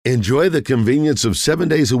Enjoy the convenience of 7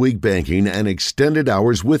 days a week banking and extended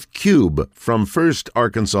hours with Cube from First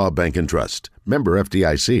Arkansas Bank and Trust. Member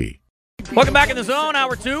FDIC. Welcome back in the zone,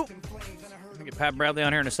 hour two. I'll get Pat Bradley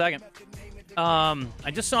on here in a second. I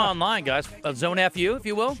just saw online, guys, Zone FU, if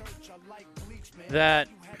you will, that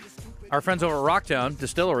our friends over at Rocktown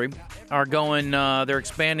Distillery are going, they're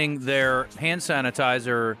expanding their hand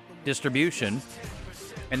sanitizer distribution,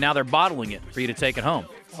 and now they're bottling it for you to take it home.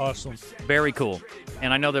 Awesome. Very cool.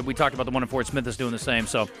 And I know that we talked about the one in Fort Smith that's doing the same,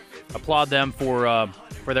 so applaud them for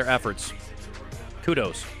their efforts.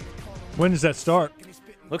 Kudos. When does that start?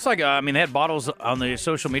 Looks like, they had bottles on the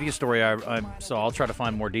social media story, so I'll try to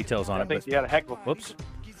find more details on it. I think you had a heck of a... Whoops.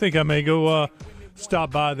 I think I may go stop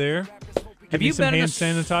by there. Have me you some been in hand this...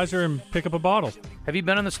 sanitizer and pick up a bottle? Have you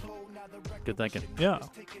been in this? Good thinking. Yeah.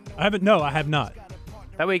 I haven't. No, I have not.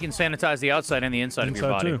 That way you can sanitize the outside and the inside of your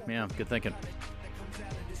body. Too. Yeah, good thinking.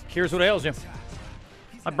 Here's what ails you.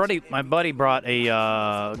 My buddy brought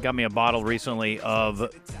got me a bottle recently of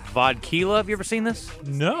vodka. Have you ever seen this?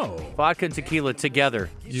 No. Vodka and tequila together.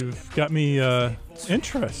 You've got me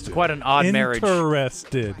interested. Quite an odd marriage.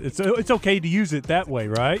 Interested. It's okay to use it that way,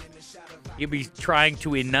 right? You'll be trying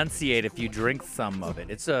to enunciate if you drink some of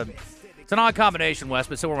it. It's an odd combination, Wes,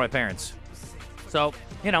 but so were my parents. So,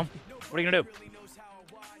 what are you going to do?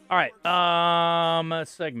 All right,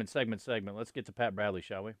 segment. Let's get to Pat Bradley,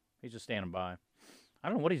 shall we? He's just standing by. I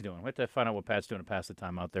don't know what he's doing. We have to find out what Pat's doing to pass the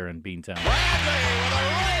time out there in Beantown.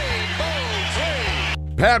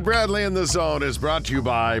 Pat Bradley in the Zone is brought to you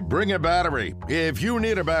by Bring a Battery. If you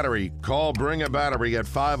need a battery, call Bring a Battery at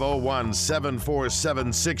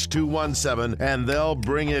 501-747-6217, and they'll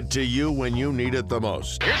bring it to you when you need it the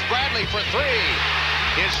most. Here's Bradley for three.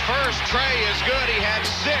 His first tray is good. He had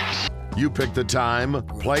 6. You pick the time,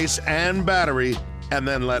 place, and battery, and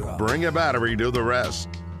then let Bring a Battery do the rest.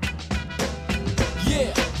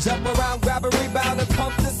 Yeah, jump around, grab a rebound, and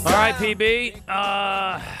pump this. All right, PB.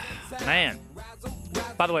 Man.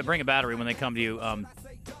 By the way, bring a battery when they come to you.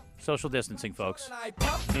 Social distancing, folks.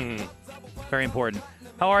 Very important.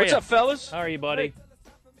 How are you? What's up, fellas? How are you, buddy?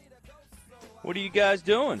 What are you guys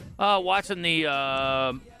doing? Watching the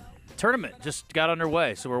tournament. Just got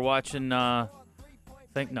underway, so we're watching. Actually,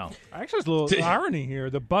 there's a little irony here.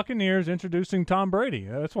 The Buccaneers introducing Tom Brady.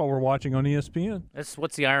 That's what we're watching on ESPN.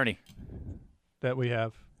 What's the irony? That we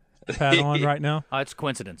have Pat on right now. It's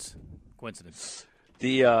coincidence. Who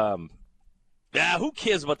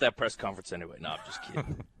cares about that press conference anyway? No, I'm just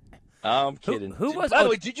kidding. I'm kidding. Who was? By the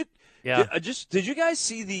way, did you? Yeah. Did you guys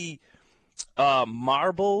see the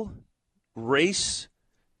marble race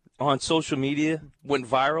on social media went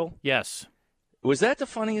viral? Yes. Was that the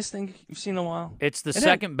funniest thing you've seen in a while? It's the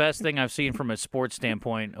second best thing I've seen from a sports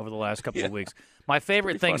standpoint over the last couple of weeks. My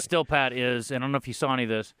favorite thing still, Pat, is, and I don't know if you saw any of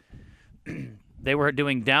this, they were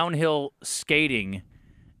doing downhill skating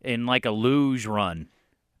in like a luge run.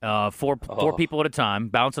 Four people at a time,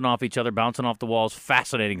 bouncing off each other, bouncing off the walls.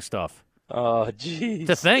 Fascinating stuff. Oh, jeez. It's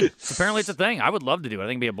a thing. Apparently it's a thing. I would love to do it. I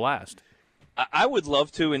think it'd be a blast. I would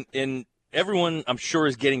love to, and everyone, I'm sure,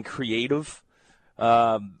 is getting creative.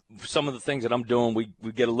 Some of the things that I'm doing,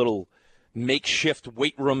 we get a little makeshift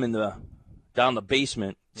weight room down the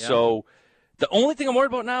basement. Yeah. So the only thing I'm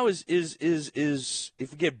worried about now is if we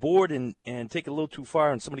get bored and take it a little too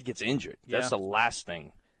far and somebody gets injured. Yeah. That's the last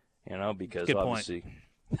thing, because obviously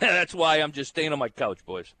that's why I'm just staying on my couch,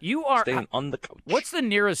 boys. You are staying on the couch. What's the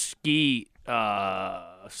nearest ski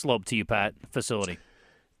slope to you, Pat? Facility?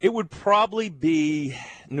 It would probably be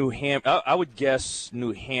New Hampshire. I would guess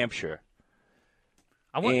New Hampshire.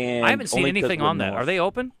 I haven't seen anything on that. Are they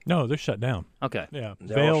open? No, they're shut down. Okay. Yeah.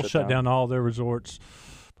 Vail shut down all their resorts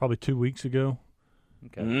probably 2 weeks ago.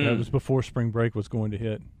 Okay. That was before spring break was going to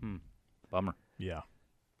hit. Bummer. Yeah.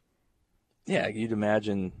 Yeah, you'd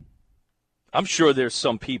imagine. I'm sure there's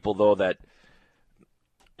some people, though, that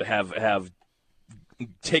have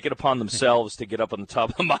taken upon themselves to get up on the top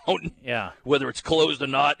of the mountain. Yeah. Whether it's closed or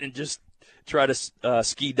not, and just try to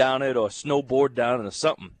ski down it or snowboard down it or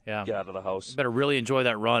something. Yeah. Get out of the house. You better really enjoy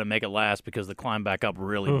that run and make it last, because the climb back up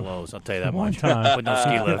really blows. I'll tell you that One much. time. With no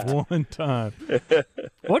ski lift. One time.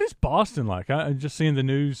 What is Boston like? I'm just seeing the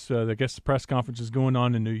news. I guess the press conference is going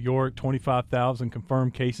on in New York. 25,000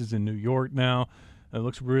 confirmed cases in New York now. It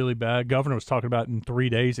looks really bad. Governor was talking about in 3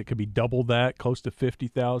 days it could be double that, close to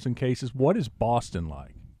 50,000 cases. What is Boston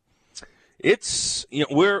like? It's,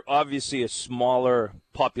 we're obviously a smaller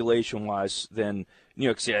population-wise than New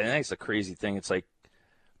York City. I think it's the crazy thing. It's like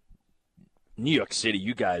New York City,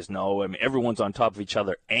 you guys know. I mean, everyone's on top of each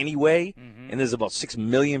other anyway, and there's about 6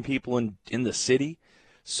 million people in the city.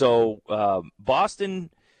 So Boston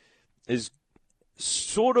has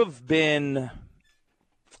sort of been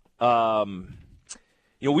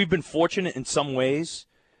we've been fortunate in some ways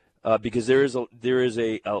because there is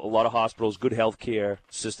a lot of hospitals, good healthcare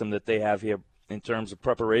system that they have here in terms of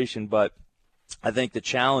preparation. But I think the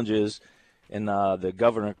challenge is, and the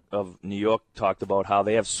governor of New York talked about how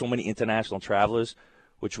they have so many international travelers,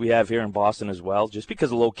 which we have here in Boston as well, just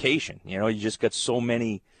because of location. You just got so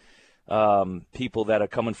many people that are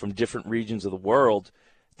coming from different regions of the world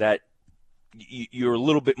that you're a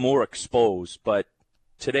little bit more exposed. But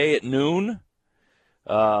today at noon,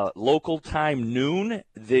 local time noon,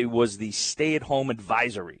 there was the stay-at-home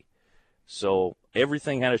advisory. So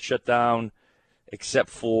everything had to shut down except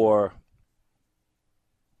for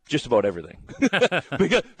just about everything.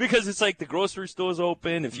 because it's like the grocery store's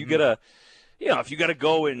open. If you gotta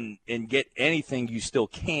go and get anything, you still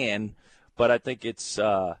can. But I think it's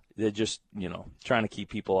they're just trying to keep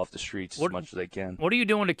people off the streets as much as they can. What are you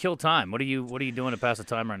doing to kill time? What are you doing to pass the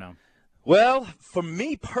time right now? Well, for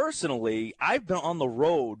me personally, I've been on the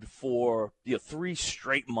road for 3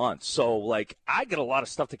 straight months. So like I got a lot of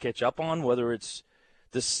stuff to catch up on. Whether it's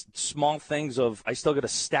the small things of I still got a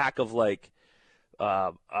stack of like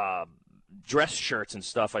dress shirts and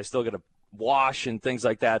stuff I still got to wash and things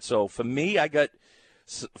like that. So for me, I got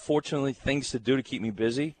fortunately things to do to keep me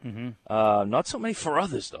busy. Not so many for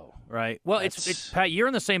others though. Right. Well, it's Pat, you're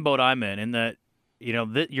in the same boat I'm in that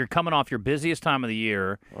you're coming off your busiest time of the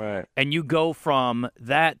year, right? And you go from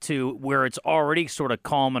that to where it's already sort of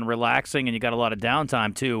calm and relaxing, and you got a lot of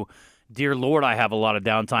downtime to, dear Lord, I have a lot of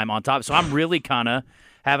downtime on top. So I'm really kind of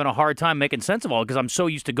having a hard time making sense of all because I'm so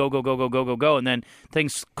used to go, and then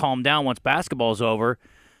things calm down once basketball's over.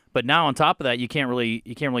 But now on top of that, you can't really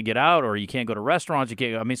get out, or you can't go to restaurants.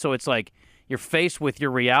 So it's like you're faced with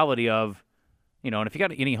your reality of, and if you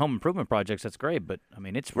got any home improvement projects, that's great. But I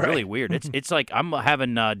mean, it's really weird. It's like I'm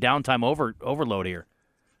having downtime overload here.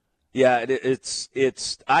 Yeah, it's.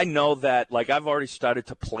 I know that. Like I've already started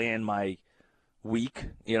to plan my week.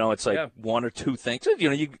 It's like one or two things.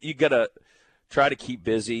 You gotta try to keep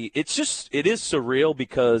busy. It is surreal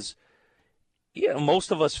because,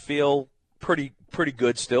 most of us feel pretty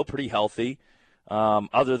good still, pretty healthy,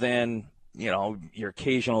 other than, your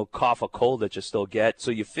occasional cough or cold that you still get.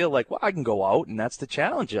 So you feel like, well, I can go out, and that's the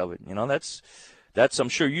challenge of it. That's I'm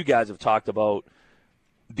sure you guys have talked about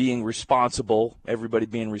being responsible, everybody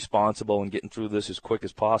being responsible and getting through this as quick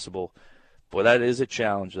as possible. Boy, that is a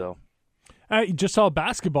challenge, though. I just saw a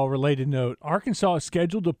basketball-related note. Arkansas is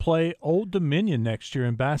scheduled to play Old Dominion next year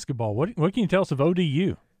in basketball. What can you tell us of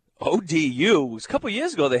ODU? ODU, a couple of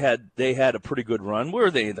years ago, they had a pretty good run. Where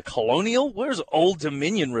are they? The Colonial? Where's Old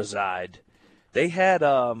Dominion reside? They had.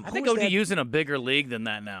 I think ODU's in a bigger league than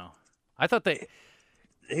that now. I thought they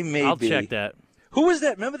may I'll be. check that. Who was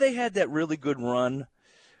that? Remember they had that really good run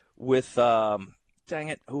with. Dang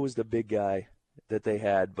it! Who was the big guy that they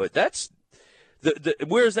had? But that's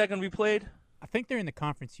where is that going to be played? I think they're in the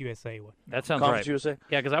Conference USA one. That sounds Conference right. USA?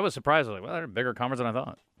 Yeah, because I was surprised. I was like, well, they're a bigger conference than I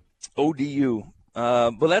thought. ODU.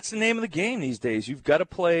 Well, that's the name of the game these days. You've got to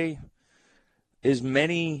play as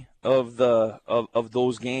many of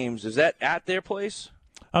those games. Is that at their place?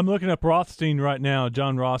 I'm looking up Rothstein right now.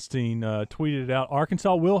 John Rothstein tweeted out,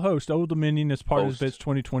 Arkansas will host Old Dominion as part of its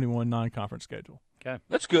 2021 non-conference schedule. Okay,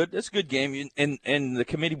 that's good. That's a good game, and the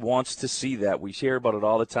committee wants to see that. We hear about it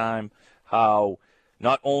all the time, how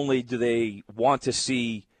not only do they want to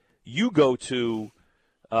see you go to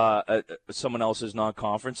someone else's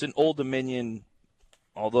non-conference, and Old Dominion,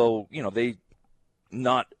 although, they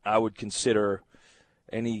not, I would consider,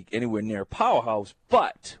 anywhere near powerhouse,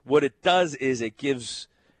 but what it does is it gives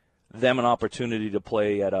them an opportunity to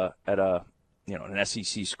play at an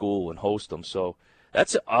SEC school and host them. So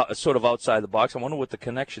that's sort of outside the box. I wonder what the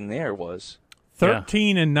connection there was.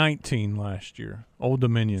 13 and 19 last year. Old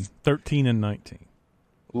Dominion, 13 and 19.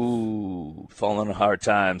 Ooh, falling on a hard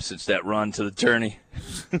time since that run to the tourney.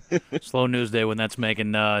 Slow news day when that's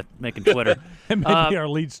making Twitter. It may be our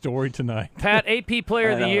lead story tonight. Pat, AP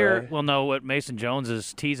Player of the Year. Right? Well, no, what Mason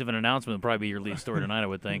Jones's tease of an announcement will probably be your lead story tonight, I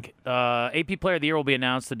would think. AP Player of the Year will be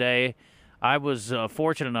announced today. I was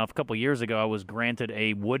fortunate enough, a couple years ago, I was granted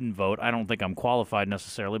a wooden vote. I don't think I'm qualified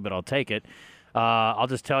necessarily, but I'll take it. I'll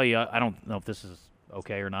just tell you, I don't know if this is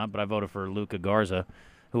okay or not, but I voted for Luka Garza,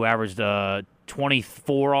 who averaged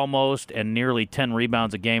 24 almost and nearly 10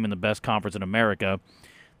 rebounds a game in the best conference in America.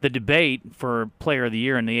 The debate for Player of the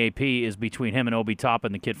Year in the AP is between him and Obi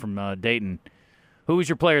Toppin, the kid from Dayton. Who was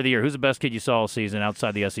your Player of the Year? Who's the best kid you saw all season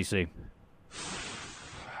outside the SEC?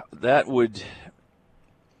 That would,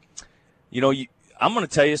 I'm going to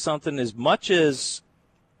tell you something. As much as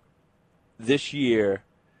this year,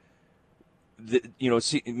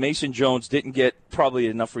 Mason Jones didn't get probably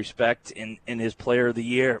enough respect in his Player of the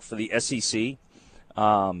Year for the SEC.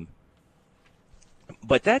 But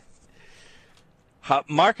that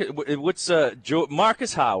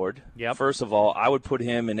Marcus Howard? Yep. First of all, I would put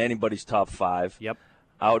him in anybody's top 5. Yep.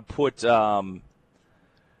 I would put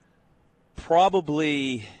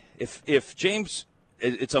probably if James.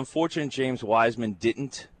 It's unfortunate James Wiseman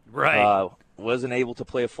didn't. Right. Wasn't able to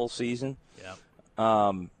play a full season. Yeah.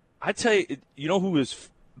 I tell you, who has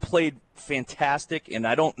played fantastic, and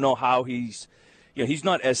I don't know how he's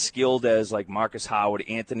not as skilled as like Marcus Howard,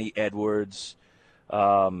 Anthony Edwards,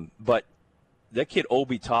 but that kid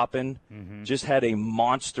Obi Toppin just had a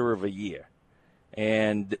monster of a year.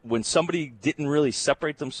 And when somebody didn't really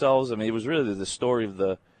separate themselves, I mean, it was really the story of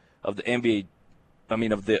the NBA. I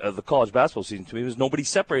mean, of the college basketball season to me was nobody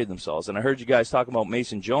separated themselves. And I heard you guys talking about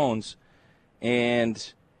Mason Jones,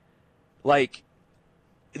 and like,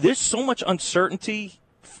 there's so much uncertainty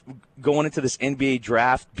going into this NBA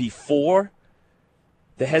draft before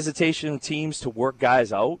the hesitation of teams to work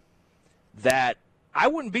guys out that I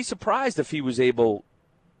wouldn't be surprised if he was able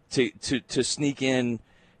to sneak in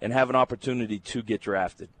and have an opportunity to get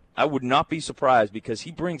drafted. I would not be surprised because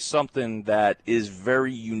he brings something that is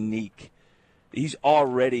very unique. He's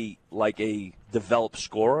already like a developed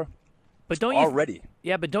scorer. But don't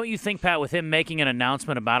you think, Pat, with him making an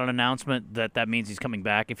announcement about an announcement, that means he's coming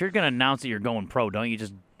back? If you're going to announce that you're going pro, don't you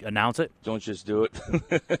just announce it? Don't just do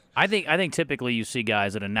it. I think typically you see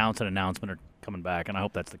guys that announce an announcement are coming back, and I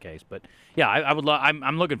hope that's the case. But yeah,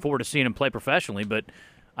 I'm looking forward to seeing him play professionally, but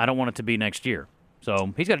I don't want it to be next year.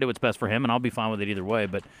 So he's got to do what's best for him, and I'll be fine with it either way.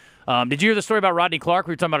 But did you hear the story about Rodney Clark?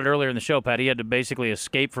 We were talking about it earlier in the show, Pat. He had to basically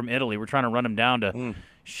escape from Italy. We're trying to run him down to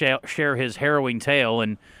share his harrowing tale,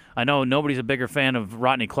 and I know nobody's a bigger fan of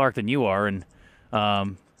Rodney Clark than you are, and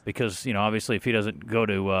because obviously if he doesn't go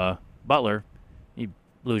to Butler, you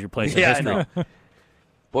lose your place in history.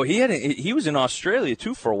 Well, he was in Australia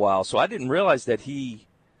too for a while, so I didn't realize that he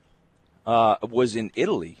was in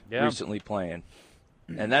Italy recently playing,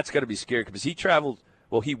 and that's got to be scary because he traveled.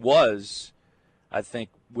 Well, he was, I think,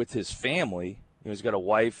 with his family. He's got a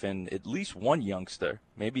wife and at least one youngster,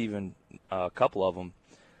 maybe even a couple of them.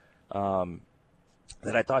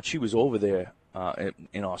 That I thought she was over there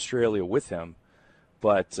in Australia with him,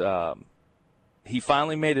 but he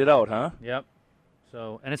finally made it out, huh? Yep.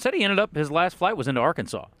 So, and it said he ended up, his last flight was into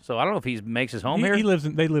Arkansas. So I don't know if he makes his home here. They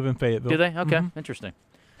live in Fayetteville. Do they? Okay, interesting.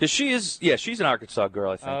 Because she's an Arkansas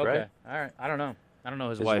girl, I think, okay. right? All right. I don't know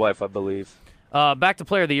his His wife. wife, I believe. Back to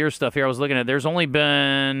Player of the Year stuff here. I was looking at. There's only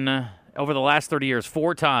been over the last 30 years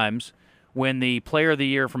 4 times when the Player of the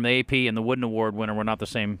Year from the AP and the Wooden Award winner were not the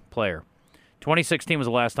same player. 2016 was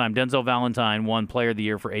the last time Denzel Valentine won Player of the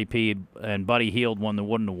Year for AP, and Buddy Hield won the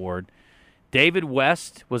Wooden Award. David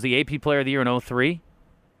West was the AP Player of the Year in 2003.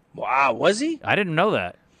 Wow, was he? I didn't know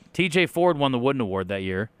that. TJ Ford won the Wooden Award that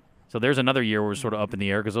year. So there's another year where we're sort of up in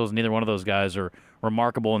the air because neither one of those guys are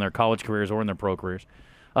remarkable in their college careers or in their pro careers.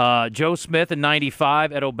 Joe Smith in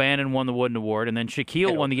 95, Ed O'Bannon won the Wooden Award, and then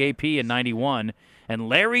Shaquille won the AP in 91, and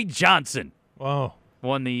Larry Johnson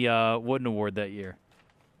won the Wooden Award that year.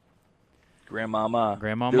 Grandmama.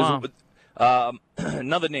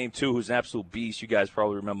 Another name, too, who's an absolute beast. You guys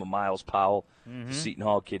probably remember Miles Powell, the Seton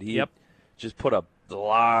Hall kid. He just put up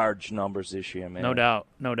large numbers this year, man. No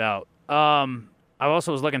doubt. I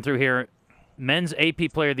also was looking through here. Men's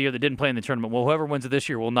AP Player of the Year that didn't play in the tournament. Well, whoever wins it this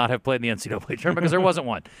year will not have played in the NCAA tournament because there wasn't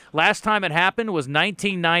one. Last time it happened was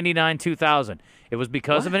 1999-2000. It was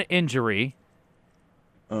because of an injury.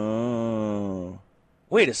 Oh.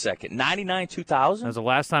 Wait a second. 99-2000? That was the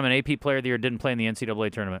last time an AP Player of the Year didn't play in the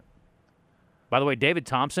NCAA tournament. By the way, David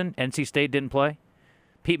Thompson, NC State, didn't play.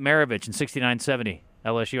 Pete Maravich in 69-70.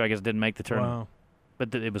 LSU, I guess, didn't make the tournament. Wow.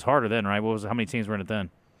 But it was harder then, right? How many teams were in it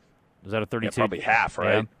then? Was that a 32? Yeah, probably half,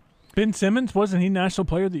 right? Yeah. Ben Simmons, wasn't he National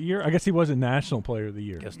Player of the Year? I guess he wasn't National Player of the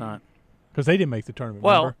Year. Guess not. Because they didn't make the tournament,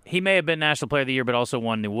 Well, remember? he may have been National Player of the Year, but also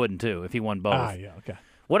won the Wooden, too, if he won both. Yeah, okay.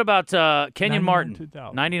 What about Kenyon Martin?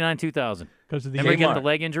 99-2000. 99-2000. Because of the Remember he injury. got the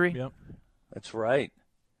leg injury? Yep. That's right.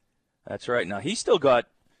 Now, he still got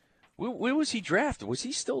 – where was he drafted? Was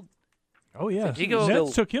he still – Oh, yeah. He goes-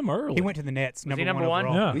 Nets took him early. He went to the Nets. Was he number one?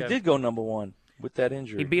 overall. Yeah. He did go number one with that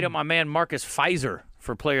injury. He beat up my man Marcus Fizer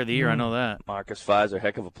for Player of the Year. I know that. Marcus Fizer,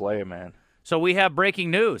 heck of a player, man. So we have breaking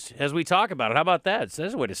news as we talk about it. How about that?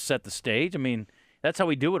 That's a way to set the stage. I mean, that's how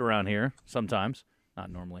we do it around here sometimes. Not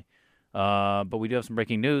normally. But we do have some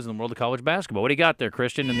breaking news in the world of college basketball. What do you got there,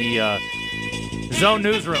 Christian, in the Zone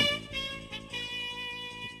newsroom?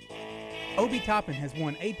 Obi Toppin has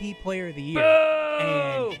won AP Player of the Year.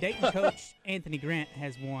 Boo! And Dayton coach Anthony Grant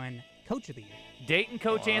has won Coach of the Year. Dayton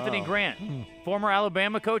coach Anthony Grant. Former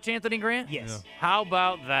Alabama coach Anthony Grant? Yes. How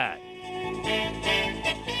about that?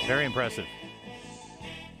 Very impressive.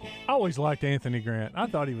 I always liked Anthony Grant. I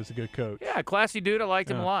thought he was a good coach. Yeah, classy dude. I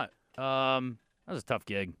liked him a lot. That was a tough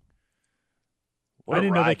gig. I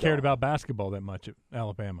didn't know they cared about basketball that much at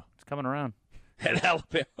Alabama. It's coming around. At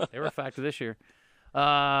Alabama. They were a factor this year.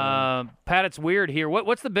 Pat, it's weird here.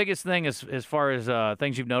 What's the biggest thing as far as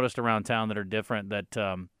things you've noticed around town that are different?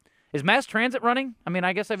 That is mass transit running? I mean,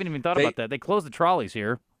 I guess I haven't even thought about that. They closed the trolleys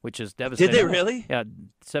here, which is devastating. Did they really? Yeah,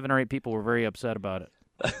 7 or 8 people were very upset about it.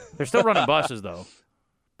 They're still running buses, though.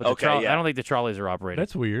 But I don't think the trolleys are operating.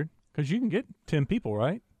 That's weird because you can get 10 people,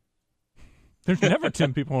 right? There's never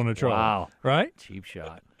 10 people on a trolley. Wow. Right? Cheap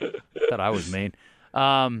shot. Thought I was mean.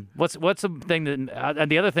 What's the thing that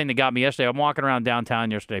the other thing that got me yesterday? I'm walking around downtown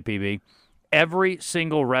yesterday, PB. Every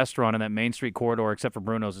single restaurant in that Main Street corridor except for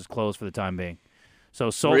Bruno's is closed for the time being. So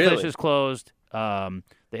Soulfish is closed. The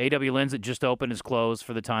A.W. Lynn's that just opened is closed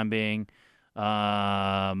for the time being.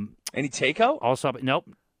 Any takeout? Also, nope,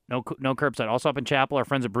 no curbside. Also up in Chapel, our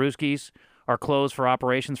friends at Brewski's are closed for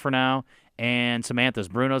operations for now. And Samantha's.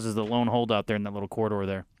 Bruno's is the lone holdout there in that little corridor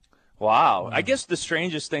there. Wow. I guess the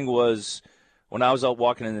strangest thing was when I was out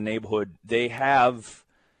walking in the neighborhood, they have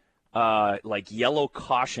like yellow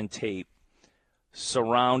caution tape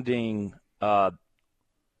surrounding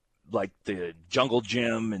like the jungle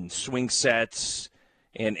gym and swing sets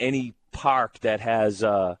and any park that has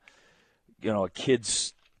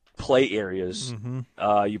kids play areas.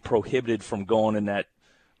 You're prohibited from going in the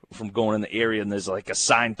area, and there's like a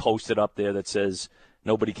sign posted up there that says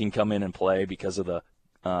nobody can come in and play because of the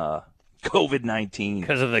COVID-19.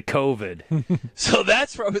 Because of the COVID. So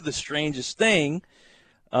that's probably the strangest thing.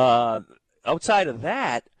 Outside of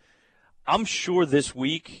that, I'm sure this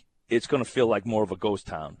week it's going to feel like more of a ghost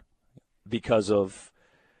town because of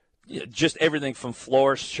just everything from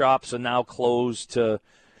florist shops are now closed to,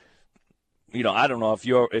 I don't know if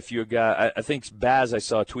you're a guy. I think Baz, I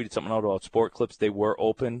saw tweeted something out about Sport Clips. They were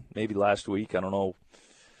open maybe last week. I don't know.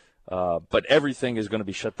 But everything is going to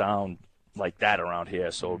be shut down like that around here,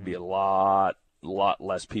 so it'll be a lot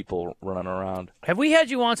less people running around. Have we had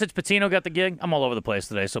you on since Patino got the gig? I'm all over the place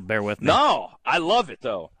today, so bear with me. No, I love it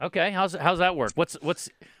though. Okay, how's that work? What's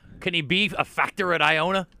can he be a factor at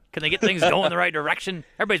Iona? Can they get things going the right direction?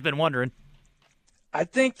 Everybody's been wondering. I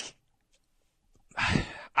think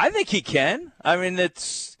he can. I mean,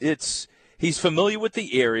 he's familiar with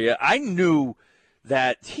the area. I knew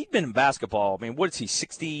that he'd been in basketball. I mean, what is he,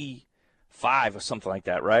 65 or something like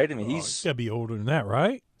that, right? I mean, he's got to be older than that,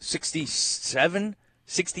 right? 67,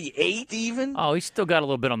 68 even. Oh, he's still got a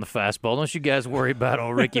little bit on the fastball. Don't you guys worry about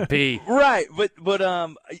old Ricky P. Right, but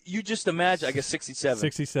you just imagine, I guess 67.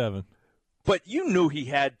 67. But you knew he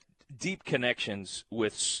had deep connections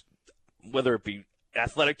with whether it be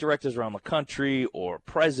athletic directors around the country or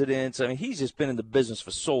presidents. I mean, he's just been in the business for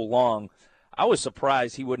so long. I was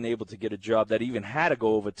surprised he wasn't able to get a job that even had to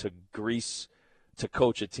go over to Greece to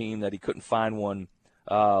coach a team, that he couldn't find one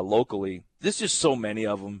locally. There's just so many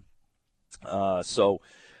of them. So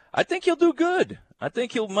I think he'll do good. I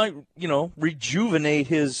think might rejuvenate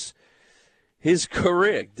his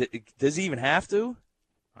career. Does he even have to?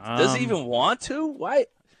 Does he even want to? Why?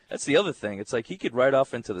 That's the other thing. It's like he could ride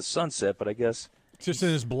off into the sunset, but I guess it's just in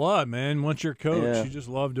his blood, man. Once you're a coach, you just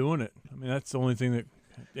love doing it. I mean, that's the only thing that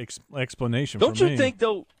explanation. Don't for you me. think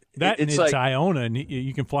though? It's like Iona, and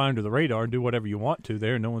you can fly under the radar and do whatever you want to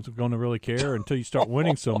there. No one's going to really care until you start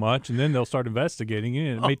winning so much, and then they'll start investigating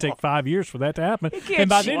you. And it may take 5 years for that to happen. And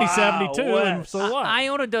by then he's 72, and so what?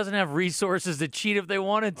 Iona doesn't have resources to cheat if they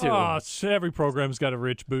wanted to. Oh, every program's got a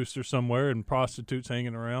rich booster somewhere and prostitutes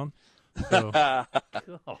hanging around. So.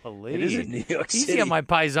 Golly. It is in New York City. Easy on my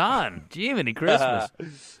paisan. Jiminy Christmas.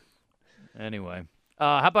 Anyway,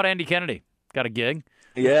 how about Andy Kennedy? Got a gig?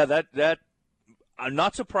 Yeah, that I'm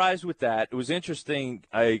not surprised with that. It was interesting.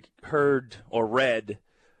 I heard or read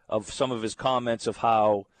of some of his comments of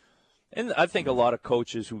how, and I think a lot of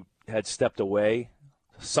coaches who had stepped away,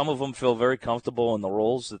 some of them feel very comfortable in the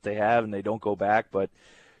roles that they have and they don't go back, but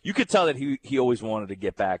you could tell that he always wanted to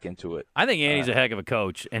get back into it. I think Andy's a heck of a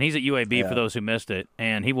coach, and he's at UAB for those who missed it,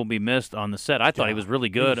 and he will be missed on the set. I thought he was really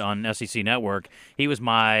good on SEC Network. He was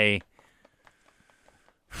my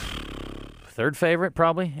third favorite,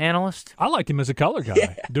 probably, analyst. I liked him as a color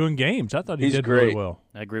guy doing games. I thought he did really well.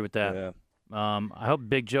 I agree with that. Yeah. I hope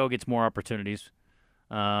Big Joe gets more opportunities.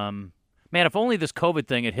 Man, if only this COVID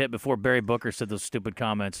thing had hit before Barry Booker said those stupid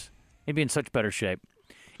comments, he'd be in such better shape.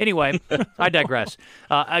 Anyway, I digress.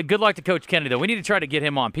 Good luck to Coach Kennedy, though. We need to try to get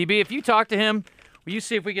him on. PB, if you talk to him, will you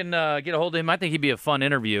see if we can get a hold of him? I think he'd be a fun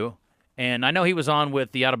interview. And I know he was on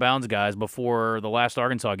with the Out of Bounds guys before the last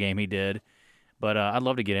Arkansas game he did. But I'd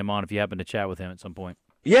love to get him on if you happen to chat with him at some point.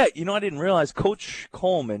 Yeah, I didn't realize Coach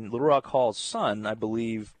Coleman, Little Rock Hall's son, I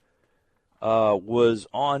believe, was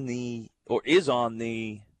on the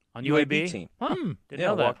UAB team. Huh, didn't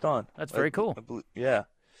know that. Walked on. That's very cool. Yeah.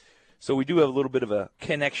 So we do have a little bit of a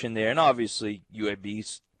connection there. And obviously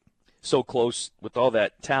UAB's so close with all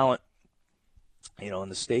that talent, in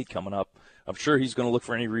the state coming up. I'm sure he's going to look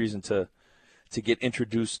for any reason to get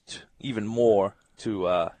introduced even more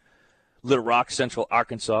to Little Rock, Central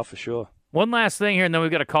Arkansas for sure. One last thing here, and then we've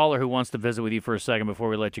got a caller who wants to visit with you for a second before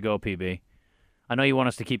we let you go, PB. I know you want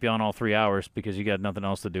us to keep you on all 3 hours because you got nothing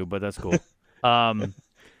else to do, but that's cool.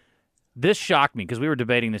 This shocked me because we were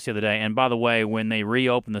debating this the other day. And by the way, when they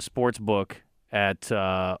reopen the sports book at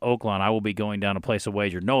Oaklawn, I will be going down to place a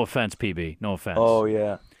wager. No offense, PB. No offense. Oh,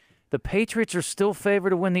 yeah. The Patriots are still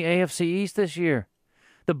favored to win the AFC East this year.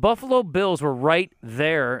 The Buffalo Bills were right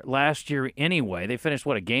there last year anyway. They finished,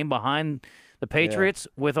 a game behind the Patriots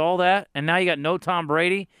with all that? And now you got no Tom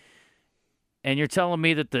Brady, and you're telling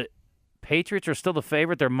me that the Patriots are still the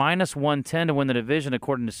favorite? They're minus 110 to win the division,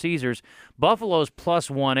 according to Caesars. Buffalo's plus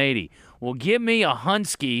 180. Well, give me a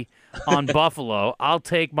Hunsky on Buffalo. I'll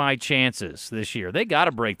take my chances this year. They got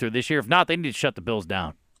to break through this year. If not, they need to shut the Bills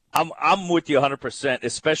down. I'm with you 100%,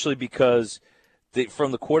 especially because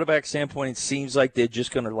from the quarterback standpoint, it seems like they're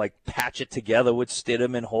just going to patch it together with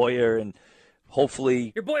Stidham and Hoyer, and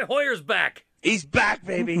hopefully your boy Hoyer's back. He's back,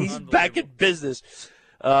 baby. He's back in business.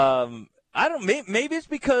 I don't. Maybe it's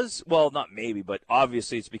because, not maybe, but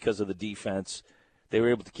obviously it's because of the defense. They were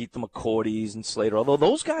able to keep the McCourties and Slater, although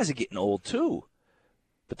those guys are getting old too.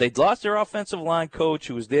 But they lost their offensive line coach,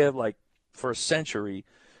 who was there for a century.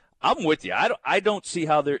 I'm with you. I don't see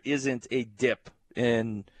how there isn't a dip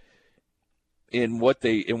in what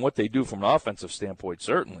they do from an offensive standpoint.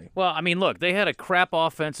 Certainly. Well, I mean, look, they had a crap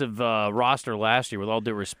offensive roster last year, with all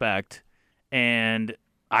due respect, and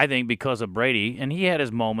I think because of Brady, and he had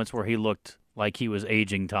his moments where he looked like he was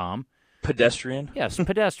aging Tom. Pedestrian. Yes,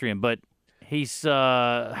 pedestrian, but he's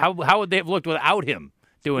how would they have looked without him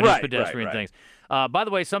doing his pedestrian things? By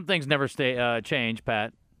the way, some things never change,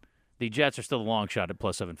 Pat. The Jets are still a long shot at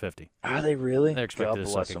plus 750. Are they really? They're expected to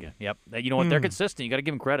suck again. Yep. You know what? They're consistent. You got to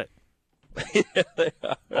give them credit. They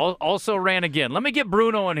are. Also ran again. Let me get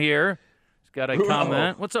Bruno in here. He's got a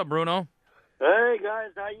comment. What's up, Bruno? Hey, guys.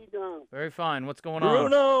 How you doing? Very fine. What's going on?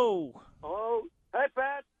 Bruno. Oh, hey,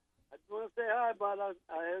 Pat. I just want to say hi, but I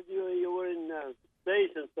heard you were in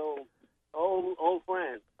station, so old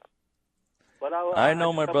friend. But I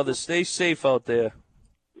know, my brother. Stay safe out there.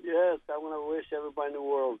 Yes, I want to wish everybody in the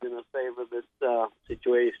world safe with this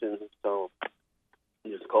situation. So I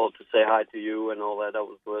just called to say hi to you and all that. I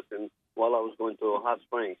was listening while I was going to a hot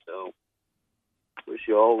spring. So wish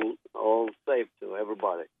you all safe to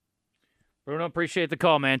everybody. Bruno, appreciate the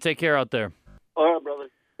call, man. Take care out there. All right, brother.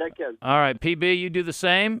 Take care. All right, PB, you do the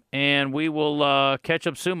same, and we will catch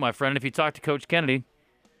up soon, my friend. If you talk to Coach Kennedy,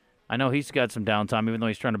 I know he's got some downtime, even though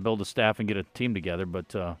he's trying to build a staff and get a team together,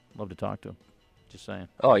 but love to talk to him. Just saying.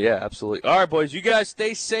 Oh, yeah, absolutely. All right, boys, you guys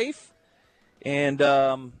stay safe, and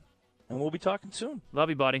we'll be talking soon. Love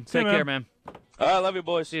you, buddy. Take care, man. All right, love you,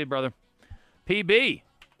 boys. See you, brother. PB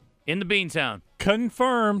in the Beantown.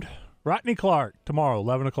 Confirmed. Rodney Clark tomorrow,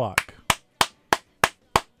 11 o'clock.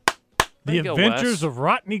 The Adventures of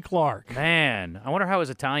Rodney Clark. Man, I wonder how his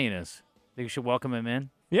Italian is. Think you should welcome him in?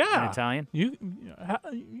 Yeah. In Italian?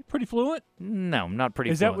 You pretty fluent? No, I'm not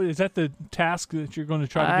pretty fluent. Is that the task that you're going to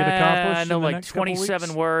try to get accomplished? I know in the like next couple 27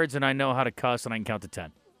 weeks? words, and I know how to cuss, and I can count to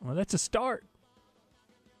 10. Well, that's a start.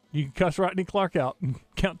 You can cuss Rodney Clark out and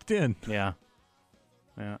count to 10. Yeah.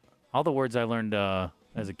 All the words I learned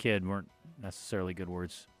as a kid weren't necessarily good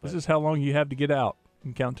words. This is how long you have to get out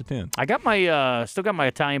and count to 10. I got my still got my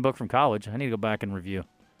Italian book from college. I need to go back and review.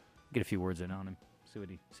 Get a few words in on him. See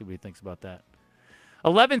what he thinks about that.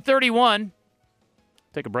 11:31.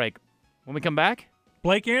 Take a break. When we come back,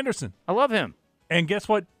 Blake Anderson. I love him. And guess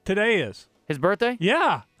what today is? His birthday?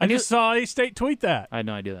 Yeah. I just saw A-State tweet that. I had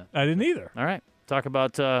no idea that. I didn't either. All right. Talk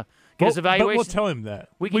about his evaluation. But we'll tell him that.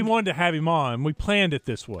 We wanted to have him on. We planned it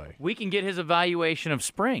this way. We can get his evaluation of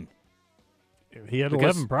spring. He had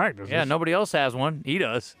 11 practices. Yeah, nobody else has one. He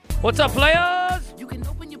does. What's up, players? You can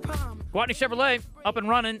open your palm. Gwatney Chevrolet, up and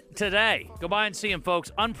running today. Go by and see him,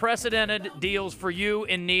 folks. Unprecedented deals for you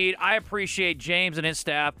in need. I appreciate James and his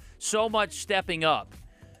staff so much stepping up.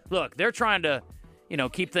 Look, they're trying to,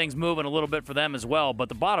 keep things moving a little bit for them as well. But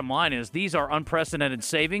the bottom line is these are unprecedented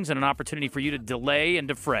savings and an opportunity for you to delay and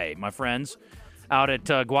defray, my friends. out at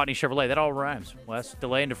Gwatney Chevrolet. That all rhymes, Wes.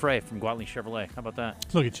 Delay and defray from Gwatney Chevrolet. How about that?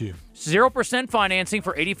 Look at you. 0% financing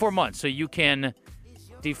for 84 months, so you can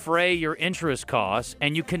defray your interest costs,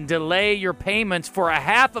 and you can delay your payments for a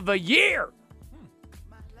half of a year.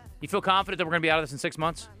 You feel confident that we're going to be out of this in 6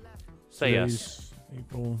 months? Say yes.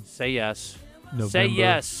 April. Say yes. November. Say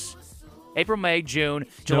yes. April, May, June,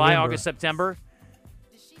 July, November. August, September.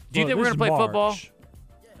 Do you think we're going to play football?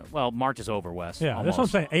 Well, March is over, Wes. Yeah, almost. that's what I'm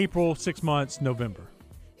saying. April, 6 months, November.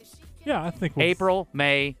 Yeah, I think we'll April,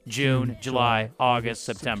 May, June, July, August,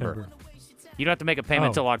 September. You don't have to make a payment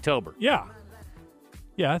until October. Yeah.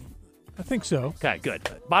 Yeah, I think so. Okay, good.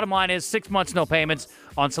 Bottom line is 6 months, no payments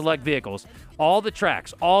on select vehicles. All the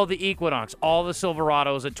Trax, all the Equinox, all the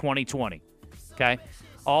Silverados at 2020. Okay?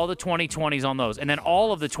 All the 2020s on those. And then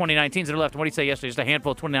all of the 2019s that are left. What did you say yesterday? Just a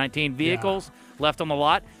handful of 2019 vehicles left on the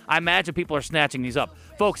lot. I imagine people are snatching these up.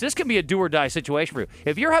 Folks, this can be a do-or-die situation for you.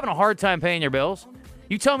 If you're having a hard time paying your bills,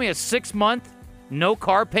 you tell me a 6-month no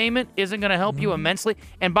car payment isn't going to help you immensely.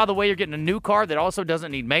 And by the way, you're getting a new car that also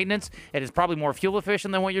doesn't need maintenance. It is probably more fuel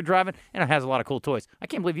efficient than what you're driving, and it has a lot of cool toys. I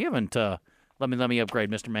can't believe you haven't let me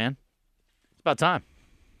upgrade, Mr. Man. It's about time.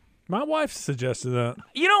 My wife suggested that.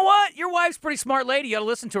 You know what? Your wife's a pretty smart lady. You got to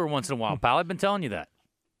listen to her once in a while, pal. I've been telling you that.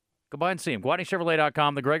 Go by and see him.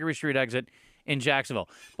 GwatneyChevrolet.com, the Gregory Street exit in Jacksonville.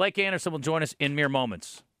 Blake Anderson will join us in mere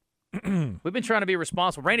moments. We've been trying to be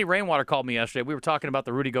responsible. Randy Rainwater called me yesterday. We were talking about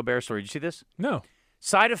the Rudy Gobert story. Did you see this? No.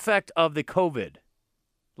 Side effect of the COVID.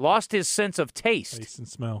 Lost his sense of taste. Taste and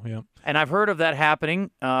smell, yeah. And I've heard of that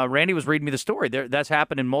happening. Randy was reading me the story. That's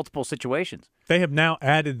happened in multiple situations. They have now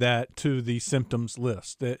added that to the symptoms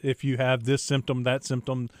list. That if you have this symptom, that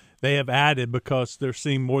symptom, they have added because they're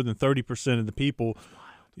seeing more than 30% of the people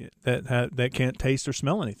that can't taste or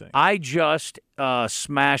smell anything. I just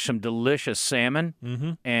smashed some delicious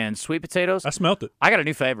salmon and sweet potatoes. I smelt it. I got a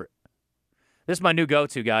new favorite. This is my new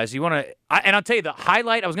go-to, guys. You want to, and I'll tell you the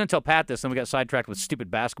highlight. I was going to tell Pat this, then we got sidetracked with stupid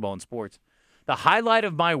basketball and sports. The highlight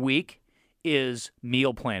of my week is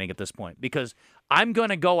meal planning at this point because I'm going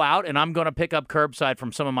to go out and I'm going to pick up curbside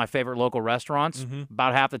from some of my favorite local restaurants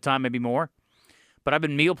about half the time, maybe more. But I've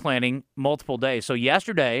been meal planning multiple days. So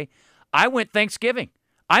yesterday, I went Thanksgiving.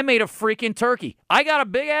 I made a freaking turkey. I got a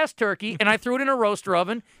big-ass turkey, and I threw it in a roaster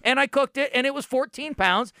oven, and I cooked it, and it was 14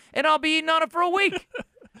 pounds, and I'll be eating on it for a week.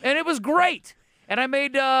 And it was great. And I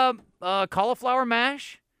made cauliflower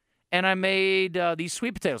mash, and I made these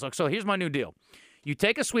sweet potatoes. So here's my new deal. You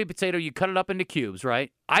take a sweet potato, you cut it up into cubes, right?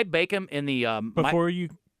 I bake them in the before you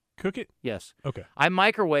cook it? Yes. Okay. I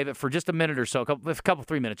microwave it for just a minute or so, a couple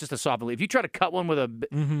 3 minutes, just to soften it. If you try to cut one with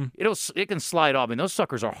it can slide off. I mean, those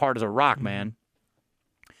suckers are hard as a rock, man.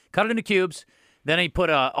 Cut it into cubes. Then you put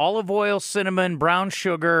olive oil, cinnamon, brown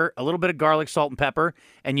sugar, a little bit of garlic, salt, and pepper,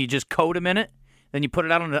 and you just coat them in it. Then you put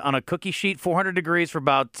it out on a cookie sheet, 400 degrees for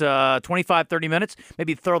about 25, 30 minutes.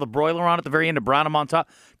 Maybe throw the broiler on at the very end to brown them on top.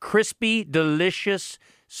 Crispy, delicious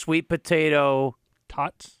sweet potato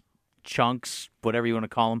tots, chunks, whatever you want to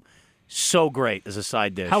call them. So great as a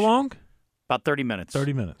side dish. How long? About 30 minutes.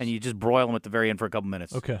 30 minutes. And you just broil them at the very end for a couple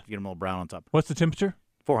minutes. Okay. You get them a little brown on top. What's the temperature?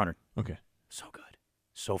 400. Okay. So good.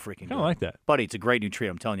 So freaking good. Kind of like that. Buddy, it's a great new treat.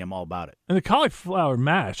 I'm telling you, I'm all about it. And the cauliflower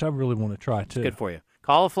mash, I really want to try, too. It's good for you.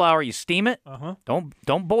 Cauliflower, you steam it. Uh-huh.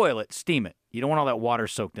 Don't boil it. Steam it. You don't want all that water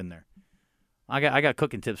soaked in there. I got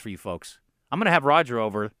cooking tips for you folks. I'm going to have Roger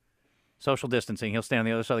over, social distancing. He'll stand on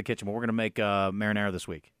the other side of the kitchen, but we're going to make marinara this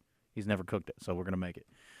week. He's never cooked it, so we're going to make it.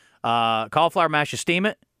 Cauliflower mash, you steam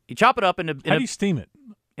it. You chop it up into How do you steam it?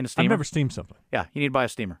 In a steamer. I've never steamed something. Yeah, you need to buy a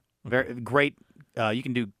steamer. Very great. You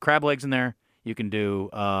can do crab legs in there. You can do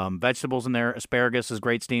vegetables in there. Asparagus is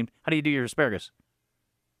great steamed. How do you do your asparagus?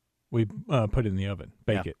 We put it in the oven,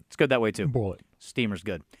 bake it. It's good that way too. Boil it. Steamer's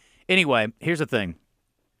good. Anyway, here's the thing.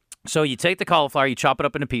 So you take the cauliflower, you chop it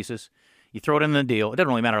up into pieces, you throw it in the deal. It doesn't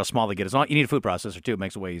really matter how small they get. You need a food processor too. It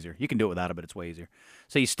makes it way easier. You can do it without it, but it's way easier.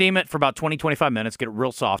 So you steam it for about 20, 25 minutes, get it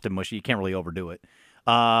real soft and mushy. You can't really overdo it.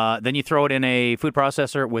 Then you throw it in a food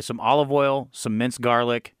processor with some olive oil, some minced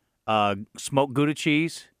garlic, smoked Gouda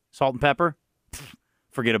cheese, salt and pepper.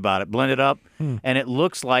 Forget about it. Blend it up, and it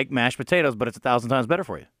looks like mashed potatoes, but it's 1,000 times better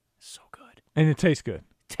for you. So good. And it tastes good.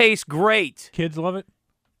 Tastes great. Kids love it?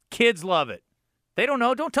 Kids love it. They don't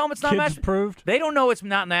know. Don't tell them it's not mashed. Kids approved? They don't know it's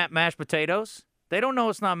not mashed potatoes. They don't know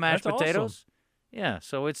it's not mashed That's potatoes. Awesome. Yeah,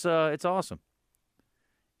 so it's awesome.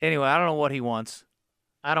 Anyway, I don't know what he wants.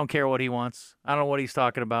 I don't care what he wants. I don't know what he's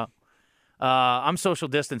talking about. I'm social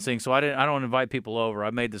distancing, so I don't invite people over.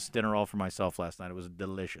 I made this dinner all for myself last night. It was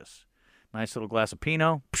delicious. Nice little glass of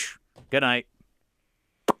Pinot. Psh, good night.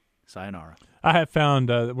 sayonara. I have found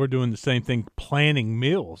that we're doing the same thing, planning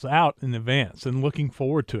meals out in advance and looking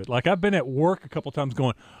forward to it. Like I've been at work a couple times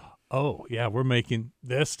going, oh, yeah, we're making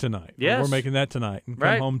this tonight. Yes. We're making that tonight and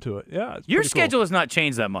come home to it. Yeah, it's Your pretty cool. schedule has not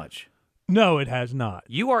changed that much. No, it has not.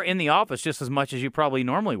 You are in the office just as much as you probably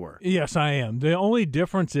normally were. Yes, I am. The only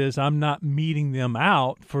difference is I'm not meeting them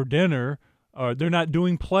out for dinner. Or they're not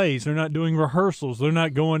doing plays. They're not doing rehearsals. They're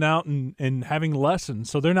not going out and having lessons.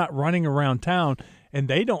 So they're not running around town, and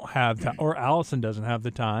they don't have or Allison doesn't have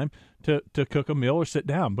the time to cook a meal or sit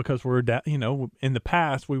down because we're in the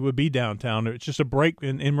past we would be downtown. It's just a break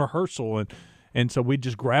in rehearsal, and so we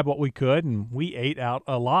just grab what we could, and we ate out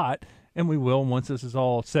a lot, and we will once this is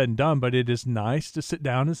all said and done. But it is nice to sit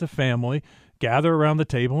down as a family, gather around the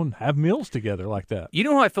table, and have meals together like that. You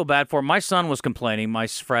know who I feel bad for? My son was complaining, my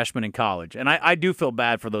freshman in college, and I do feel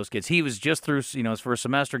bad for those kids. He was just through his first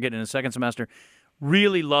semester, getting in his second semester,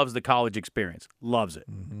 really loves the college experience, loves it.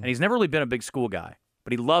 Mm-hmm. And he's never really been a big school guy,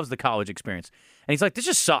 but he loves the college experience. And he's like, this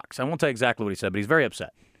just sucks. I won't tell you exactly what he said, but he's very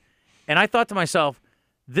upset. And I thought to myself,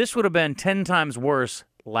 this would have been 10 times worse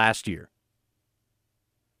last year.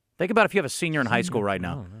 Think about if you have a senior in high school right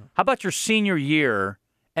now. How about your senior year?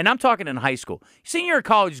 And I'm talking in high school. Senior year of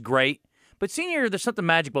college is great, but senior year, there's something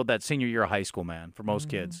magic about that senior year of high school, man, for most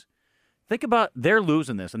kids. Think about they're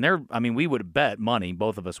losing this, and we would bet money,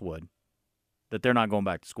 both of us would, that they're not going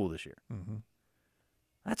back to school this year. Mm-hmm.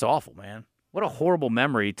 That's awful, man. What a horrible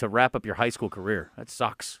memory to wrap up your high school career. That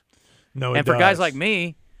sucks. No, and for guys like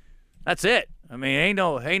me, that's it. I mean, ain't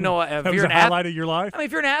no. If that you're was a highlight of your life. I mean,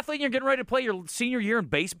 if you're an athlete and you're getting ready to play your senior year in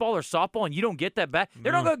baseball or softball and you don't get that back,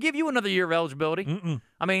 they're not going to give you another year of eligibility. Mm-mm.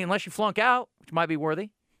 I mean, unless you flunk out, which might be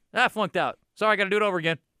worthy. Flunked out. Sorry, I got to do it over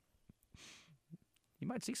again. You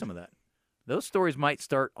might see some of that. Those stories might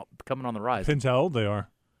start coming on the rise. Depends how old they are.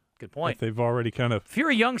 Good point. If they've already kind of if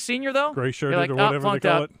you're a young senior, though, gray shirted like, or whatever they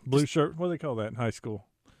call out. it, blue shirt. What do they call that in high school?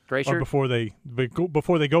 Gray shirt. Or before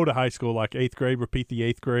they go to high school, like 8th grade, repeat the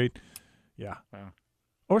 8th grade. Yeah.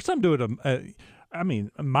 Or some do it. I mean,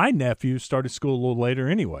 my nephews started school a little later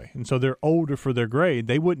anyway, and so they're older for their grade.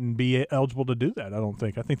 They wouldn't be eligible to do that, I don't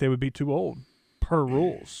think. I think they would be too old per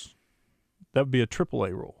rules. That would be a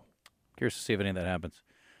AAA rule. Curious to see if any of that happens.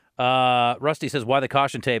 Rusty says, why the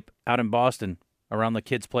caution tape out in Boston around the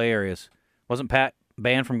kids' play areas? Wasn't Pat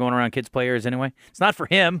banned from going around kids' play areas anyway? It's not for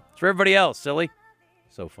him. It's for everybody else, silly.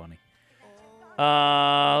 So funny.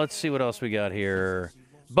 Let's see what else we got here.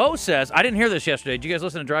 Bo says, I didn't hear this yesterday. Did you guys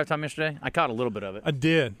listen to Drive Time yesterday? I caught a little bit of it. I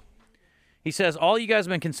did. He says, all you guys have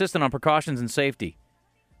been consistent on precautions and safety.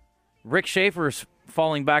 Rick Schaefer's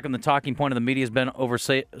falling back on the talking point of the media has been over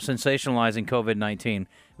sensationalizing COVID-19. It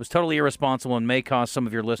was totally irresponsible and may cost some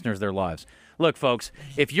of your listeners their lives. Look, folks,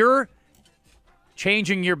 if you're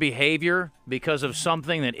changing your behavior because of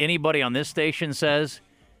something that anybody on this station says,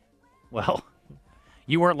 well,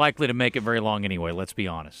 you weren't likely to make it very long anyway, let's be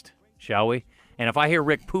honest, shall we? And if I hear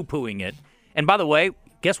Rick poo-pooing it, and by the way,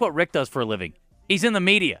 guess what Rick does for a living? He's in the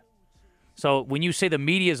media. So when you say the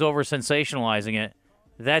media is over-sensationalizing it,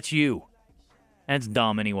 that's you. And it's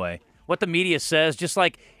dumb anyway. What the media says,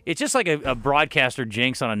 it's just like a broadcaster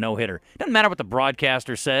jinx on a no-hitter. Doesn't matter what the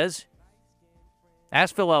broadcaster says.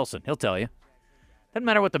 Ask Phil Elson. He'll tell you. Doesn't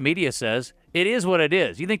matter what the media says. It is what it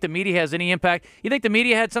is. You think the media has any impact? You think the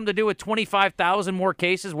media had something to do with 25,000 more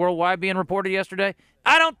cases worldwide being reported yesterday?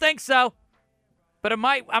 I don't think so. But I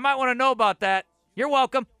might want to know about that. You're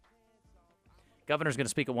welcome. Governor's going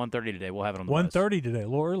to speak at 1:30 today. We'll have it on the 1:30 today, a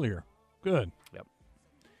little earlier. Good. Yep.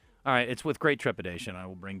 All right, it's with great trepidation. I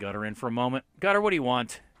will bring Gutter in for a moment. Gutter, what do you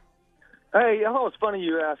want? Hey, it's funny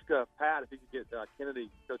you asked Pat if he could get Coach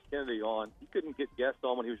Kennedy on. He couldn't get guests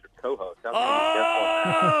on when he was your co-host.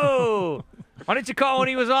 Oh! Why didn't you call when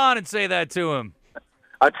he was on and say that to him?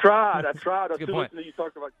 I tried. I was good point. listening to you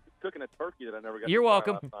talk about cooking a turkey that I never got. You're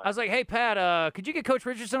welcome. I was like, hey, Pat, could you get Coach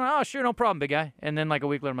Richardson? Oh, sure, no problem, big guy. And then like a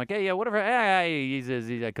week later, I'm like, hey, yeah, whatever. I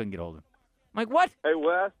couldn't get hold of him. I'm like, what? Hey,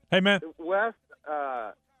 Wes. Hey, man. Wes,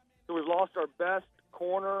 so we've lost our best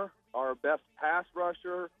corner, our best pass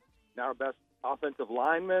rusher, now our best offensive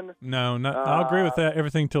lineman. No, I agree with that.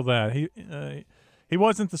 Everything till that. He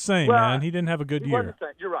wasn't the same, man. He didn't have a good year. Wasn't the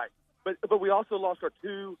same. You're right. But we also lost our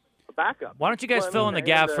two backup. Why don't you guys fill in the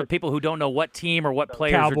gaps for people who don't know what team or what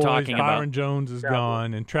players Cowboys, you're talking about? Byron Jones is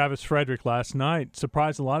gone, and Travis Frederick last night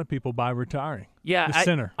surprised a lot of people by retiring. Yeah, the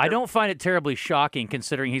center. I don't find it terribly shocking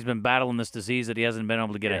considering he's been battling this disease that he hasn't been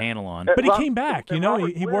able to get a handle on. But he came back.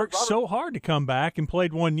 He worked so hard to come back and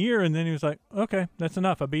played 1 year, and then he was like, okay, that's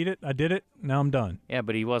enough. I beat it. I did it. Now I'm done. Yeah,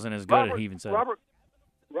 but he wasn't as good, he even said. Robert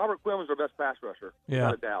Quinn was our best pass rusher,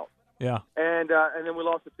 without a doubt. Yeah. And then we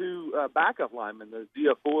lost the two backup linemen, the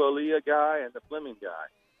Ziafualia guy and the Fleming guy.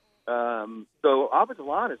 So offensive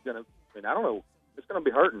line is going to, I don't know, it's going to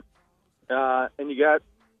be hurting. And you got,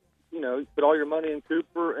 you put all your money in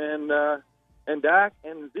Cooper and Dak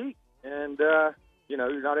and Zeke, and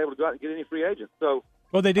you're not able to go out and get any free agents. So.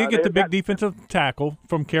 Well, they did get the big defensive tackle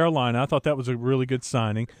from Carolina. I thought that was a really good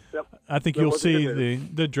signing. Yep. I think you'll see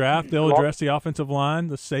the draft. They'll address the offensive line,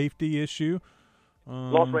 the safety issue.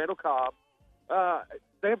 Lost Randall Cobb.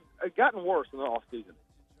 They've gotten worse in the offseason.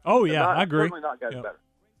 Oh, yeah, I agree. Certainly not gotten better.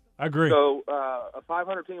 I agree. So a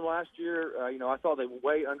 500 team last year, I thought they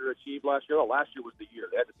way underachieved last year. Last year was the year.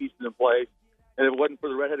 They had the pieces in place. And if it wasn't for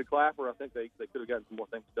the redheaded clapper, I think they could have gotten some more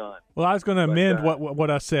things done. Well, I was going to amend what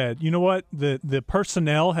I said. You know what? The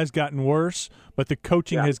personnel has gotten worse, but the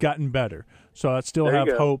coaching has gotten better. So I still have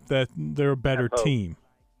hope that they're a better team.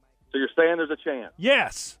 So you're saying there's a chance?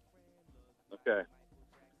 Yes. Okay.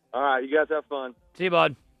 All right, you guys have fun. See you,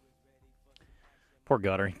 bud. Poor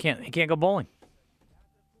Gutter. He can't go bowling.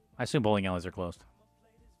 I assume bowling alleys are closed.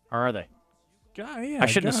 Or are they? I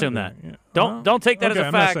shouldn't assume that. Yeah. Don't take that as a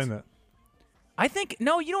fact. I'm not saying that. I think you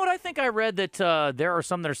know what? I think I read that there are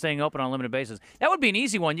some that are staying open on a limited basis. That would be an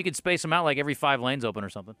easy one. You could space them out like every 5 lanes open or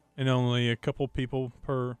something. And only a couple people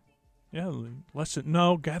per. Yeah,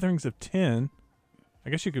 gatherings of 10. I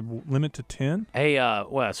guess you could limit to 10. Hey,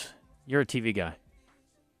 Wes, you're a TV guy.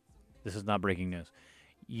 This is not breaking news.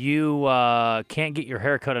 You can't get your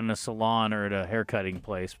hair cut in a salon or at a haircutting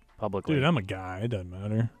place publicly. Dude, I'm a guy. It doesn't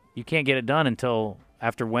matter. You can't get it done until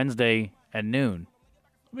after Wednesday at noon.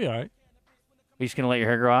 It'll be all right. Are you just going to let your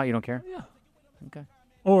hair grow out? You don't care? Yeah. Okay.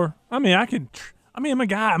 Or, I'm a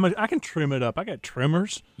guy. I can trim it up. I got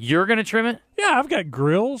trimmers. You're going to trim it? Yeah, I've got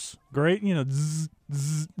grills. Great, zzz,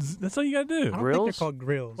 zzz, zzz. That's all you got to do. I don't think they're called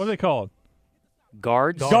grills. What are they called?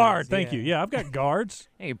 Guards? Guard, thank you. Yeah, I've got guards.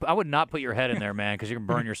 Hey, I would not put your head in there, man, because you can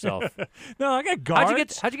burn yourself. No, I got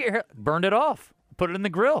guards. How'd you get your hair? Burned it off. Put it in the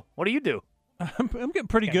grill. What do you do? I'm getting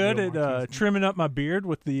pretty good at trimming up my beard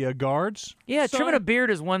with the guards. Yeah, trimming a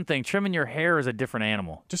beard is one thing. Trimming your hair is a different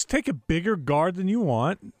animal. Just take a bigger guard than you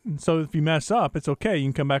want, so if you mess up, it's okay. You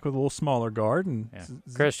can come back with a little smaller guard. And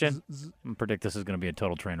Christian, I'm going to predict this is going to be a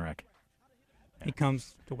total train wreck. He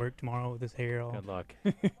comes to work tomorrow with his hair all. Good luck.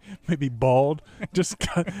 Maybe bald.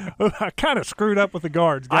 I kind of screwed up with the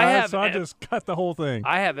guards, guys, I just cut the whole thing.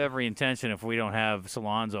 I have every intention, if we don't have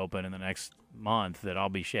salons open in the next month, that I'll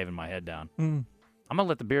be shaving my head down. I'm going to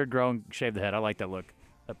let the beard grow and shave the head. I like that look.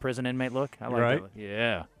 That prison inmate look. I like that look.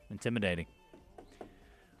 Yeah. Intimidating.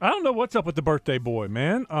 I don't know what's up with the birthday boy,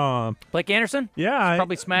 man. Blake Anderson? Yeah. He's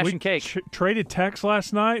probably smashing cake. Traded text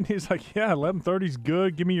last night, and he's like, yeah, 11:30's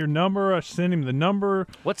good. Give me your number. I sent him the number.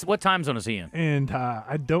 What time zone is he in? And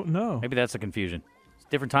I don't know. Maybe that's a confusion.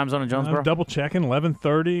 Different time zone in Jonesboro? I'm double checking.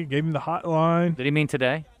 11:30. Gave him the hotline. Did he mean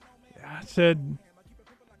today? Yeah, I said,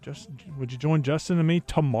 would you join Justin and me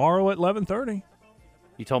tomorrow at 11:30?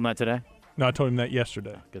 You told him that today? No, I told him that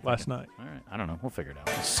yesterday. Last night. All right. I don't know. We'll figure it out.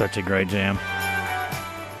 It's such a great jam.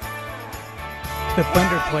 The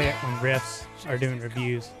Thunder play it when refs are doing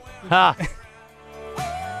reviews. Ha!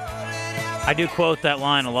 I do quote that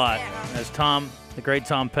line a lot. As the great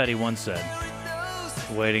Tom Petty once said,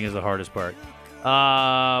 waiting is the hardest part.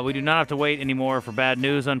 We do not have to wait anymore for bad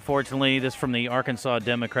news, unfortunately. This from the Arkansas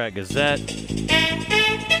Democrat-Gazette.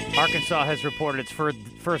 Arkansas has reported its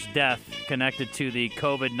first death connected to the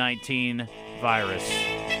COVID-19 virus.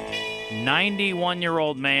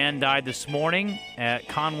 91-year-old man died this morning at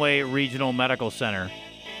Conway Regional Medical Center,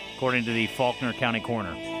 according to the Faulkner County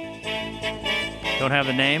coroner. Don't have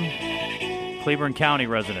the name. Cleburne County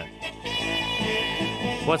resident.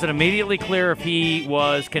 Wasn't immediately clear if he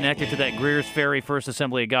was connected to that Greer's Ferry First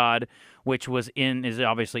Assembly of God, which is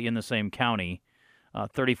obviously in the same county.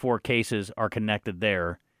 34 cases are connected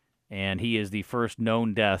there, and he is the first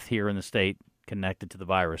known death here in the state connected to the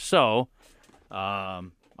virus. So,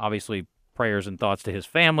 obviously, prayers and thoughts to his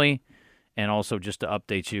family, and also just to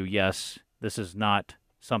update you, yes, this is not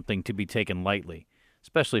something to be taken lightly,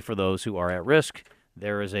 especially for those who are at risk.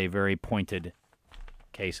 There is a very pointed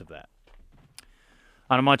case of that.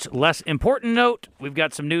 On a much less important note, we've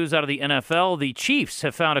got some news out of the NFL. The Chiefs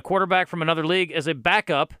have found a quarterback from another league as a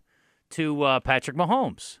backup to Patrick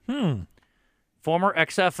Mahomes. Former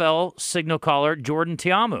XFL signal caller Jordan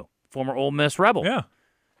Ta'amu, former Ole Miss Rebel. Yeah.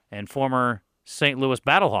 And former St. Louis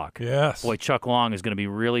Battlehawk. Yes. Boy, Chuck Long is going to be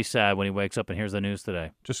really sad when he wakes up and hears the news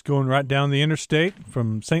today. Just going right down the interstate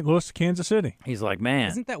from St. Louis to Kansas City. He's like, man.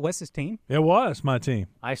 Isn't that Wes's team? It was my team.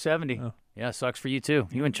 I-70. Oh. Yeah, sucks for you, too.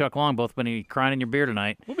 You and Chuck Long both been crying in your beer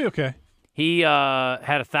tonight. We'll be okay. He had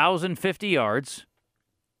 1,050 yards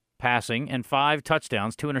passing and 5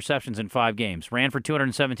 touchdowns, 2 interceptions in 5 games. Ran for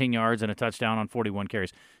 217 yards and a touchdown on 41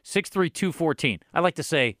 carries. 6'3", 214. I like to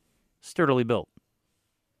say sturdily built.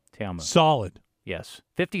 Te'amu. Solid. Yes.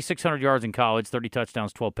 5,600 yards in college, 30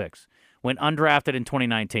 touchdowns, 12 picks. Went undrafted in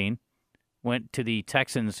 2019. Went to the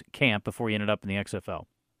Texans camp before he ended up in the XFL.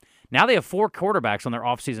 Now they have 4 quarterbacks on their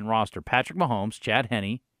offseason roster. Patrick Mahomes, Chad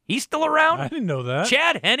Henne. He's still around? I didn't know that.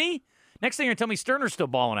 Chad Henne? Next thing you're going to tell me Sterner's still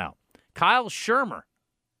balling out. Kyle Shermer.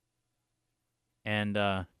 And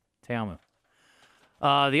Te'amu.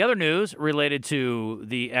 The other news related to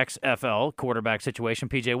the XFL quarterback situation,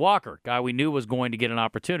 P.J. Walker, guy we knew was going to get an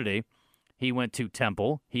opportunity. He went to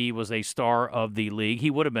Temple. He was a star of the league. He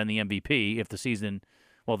would have been the MVP if the season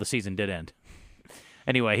did end.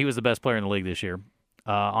 Anyway, he was the best player in the league this year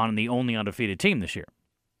on the only undefeated team this year.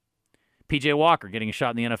 P.J. Walker getting a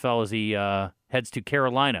shot in the NFL as he heads to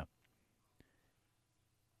Carolina.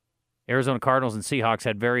 Arizona Cardinals and Seahawks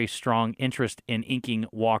had very strong interest in inking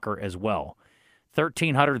Walker as well.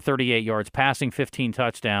 1,338 yards passing, 15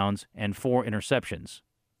 touchdowns, and 4 interceptions.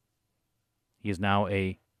 He is now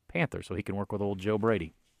a Panther, so he can work with old Joe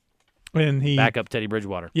Brady. And he back up Teddy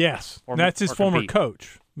Bridgewater. Yes, that's his former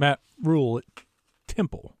coach, Matt Rule at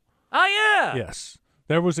Temple. Oh, yeah. Yes.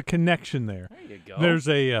 There was a connection there. There you go. There's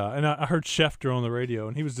and I heard Schefter on the radio,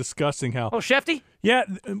 and he was discussing how. Oh, Shefty? Yeah,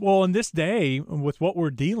 well, in this day, with what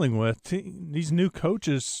we're dealing with, these new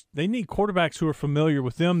coaches, they need quarterbacks who are familiar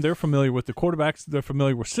with them. They're familiar with the quarterbacks. They're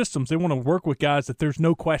familiar with systems. They want to work with guys that there's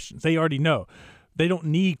no questions. They already know. They don't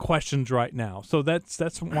need questions right now. So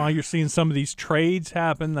that's why you're seeing some of these trades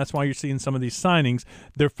happen. That's why you're seeing some of these signings.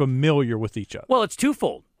 They're familiar with each other. Well, it's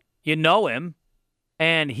twofold. You know him.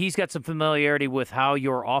 And he's got some familiarity with how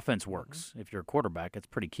your offense works. If you're a quarterback, it's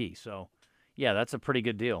pretty key. So, yeah, that's a pretty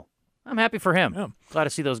good deal. I'm happy for him. Yeah. Glad to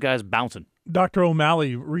see those guys bouncing. Dr.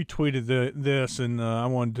 O'Malley retweeted this, and I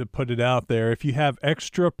wanted to put it out there. If you have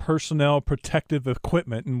extra personnel protective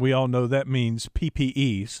equipment, and we all know that means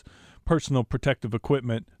PPEs, personal protective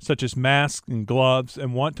equipment, such as masks and gloves,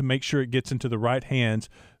 and want to make sure it gets into the right hands,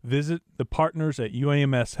 visit the partners at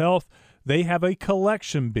UAMS Health. They have a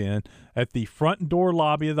collection bin at the front door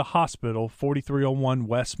lobby of the hospital, 4301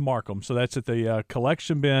 West Markham. So that's at the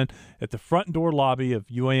collection bin at the front door lobby of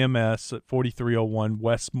UAMS at 4301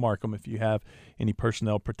 West Markham if you have any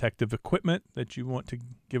personnel protective equipment that you want to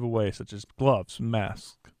give away, such as gloves and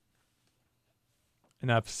masks.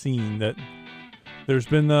 And I've seen that there's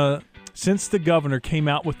been since the governor came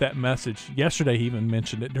out with that message, yesterday he even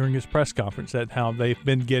mentioned it during his press conference, that how they've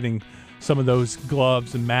been getting some of those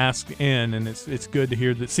gloves and masks in, and it's good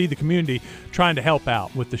to see the community trying to help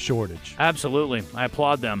out with the shortage. Absolutely. I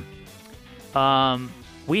applaud them.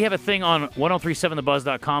 We have a thing on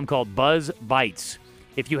 1037thebuzz.com called Buzz Bites.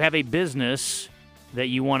 If you have a business that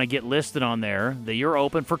you want to get listed on there, that you're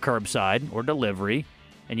open for curbside or delivery,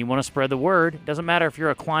 and you want to spread the word, it doesn't matter if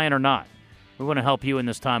you're a client or not. We want to help you in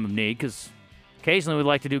this time of need because occasionally we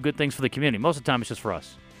like to do good things for the community. Most of the time it's just for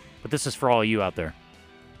us. But this is for all of you out there.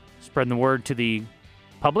 Spreading the word to the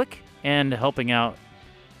public and helping out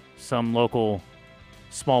some local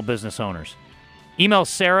small business owners. Email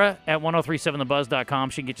Sarah at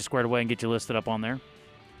 1037thebuzz.com. She can get you squared away and get you listed up on there.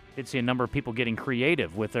 Did see a number of people getting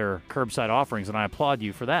creative with their curbside offerings, and I applaud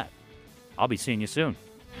you for that. I'll be seeing you soon.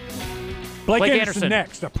 Blake Anderson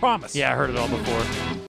next, I promise. Yeah, I heard it all before.